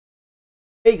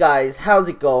Hey guys, how's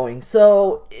it going?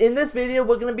 So in this video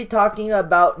we're gonna be talking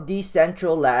about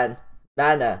Decentraland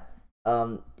Mana.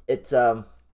 It's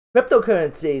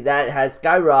cryptocurrency that has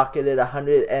skyrocketed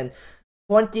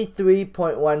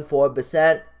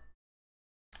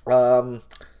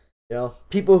 123.14%.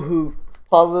 People who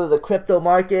follow the crypto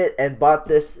market and bought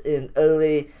this in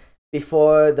early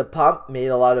before the pump made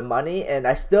a lot of money, and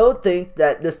I still think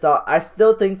that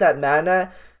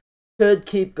Mana could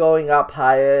keep going up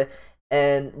higher.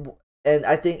 And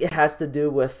I think it has to do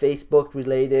with Facebook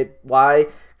related. Why?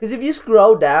 Because if you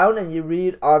scroll down and you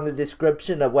read on the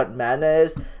description of what Mana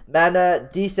is, Mana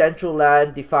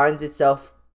Decentraland defines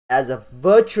itself as a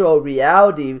virtual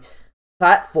reality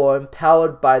platform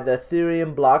powered by the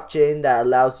Ethereum blockchain that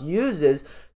allows users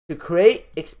to create,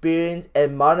 experience,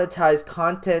 and monetize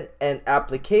content and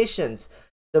applications.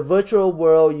 The virtual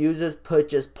world users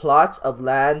purchase plots of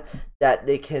land that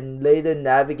they can later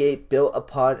navigate, build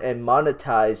upon, and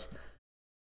monetize.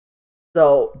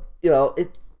 So,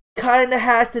 it kind of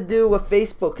has to do with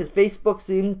Facebook, because Facebook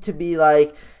seemed to be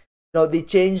like, they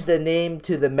changed the name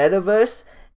to the Metaverse,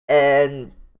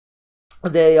 and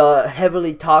they are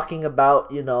heavily talking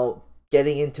about,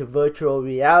 getting into virtual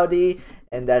reality,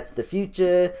 and that's the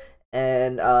future.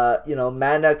 And,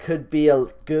 Mana could be a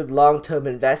good long-term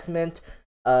investment.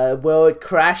 Will it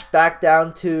crash back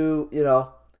down to,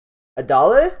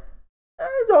 $1?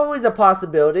 It's always a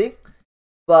possibility,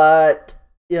 but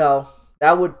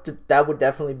that would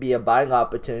definitely be a buying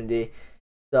opportunity.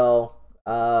 So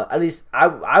at least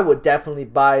I would definitely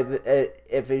buy it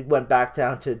if it went back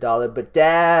down to $1. But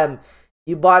damn,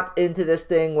 you bought into this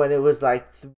thing when it was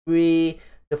like 3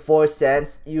 to 4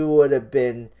 cents. You would have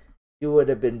been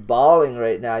balling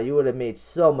right now. You would have made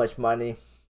so much money.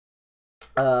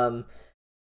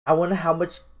 I wonder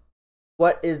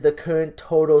what is the current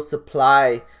total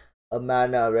supply of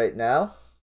Mana right now?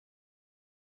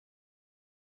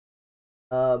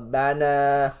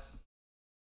 Mana.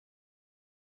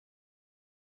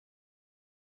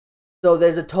 So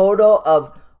there's a total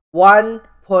of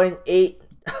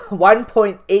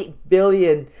 1.8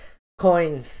 billion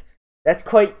coins.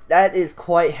 That is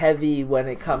quite heavy when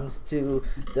it comes to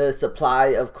the supply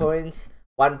of coins.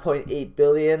 1.8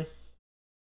 billion.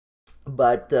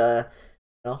 But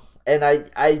and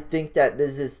I think that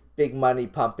this is big money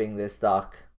pumping this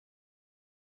stock.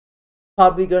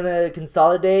 Probably gonna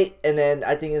consolidate, and then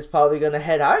I think it's probably gonna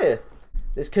head higher.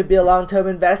 This could be a long-term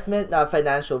investment, not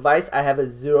financial advice. I have a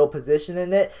 0 position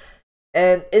in it,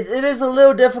 and it is a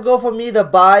little difficult for me to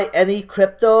buy any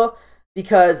crypto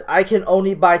because I can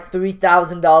only buy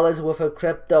 $3,000 worth of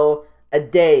crypto a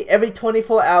day. Every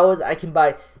 24 hours I can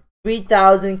buy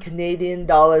 3,000 Canadian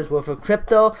dollars worth of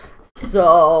crypto.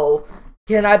 So,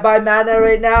 can I buy Mana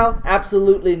right now?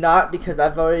 Absolutely not, because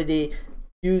I've already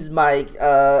used my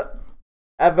up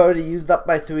my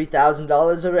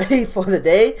 $3,000 already for the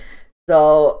day.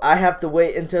 So I have to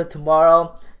wait until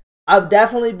tomorrow. I'll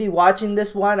definitely be watching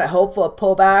this one. I hope for a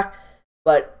pullback,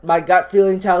 but my gut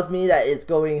feeling tells me that it's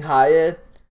going higher.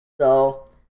 So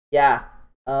yeah,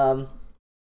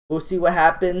 we'll see what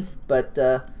happens. But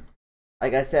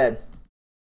like I said,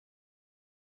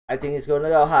 I think it's going to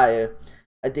go higher.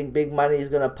 I think big money is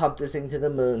going to pump this thing to the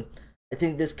moon. I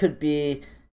think this could be,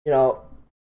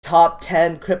 top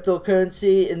 10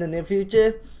 cryptocurrency in the near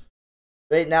future.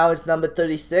 Right now it's number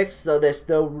 36, so there's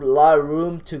still a lot of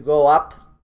room to go up.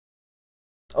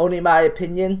 Only my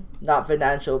opinion, not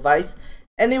financial advice.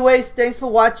 Anyways, thanks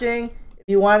for watching. If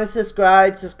you want to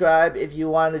subscribe. If you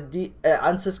want to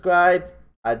unsubscribe,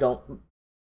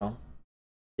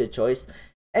 your choice.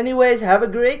 Anyways, have a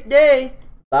great day.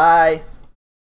 Bye.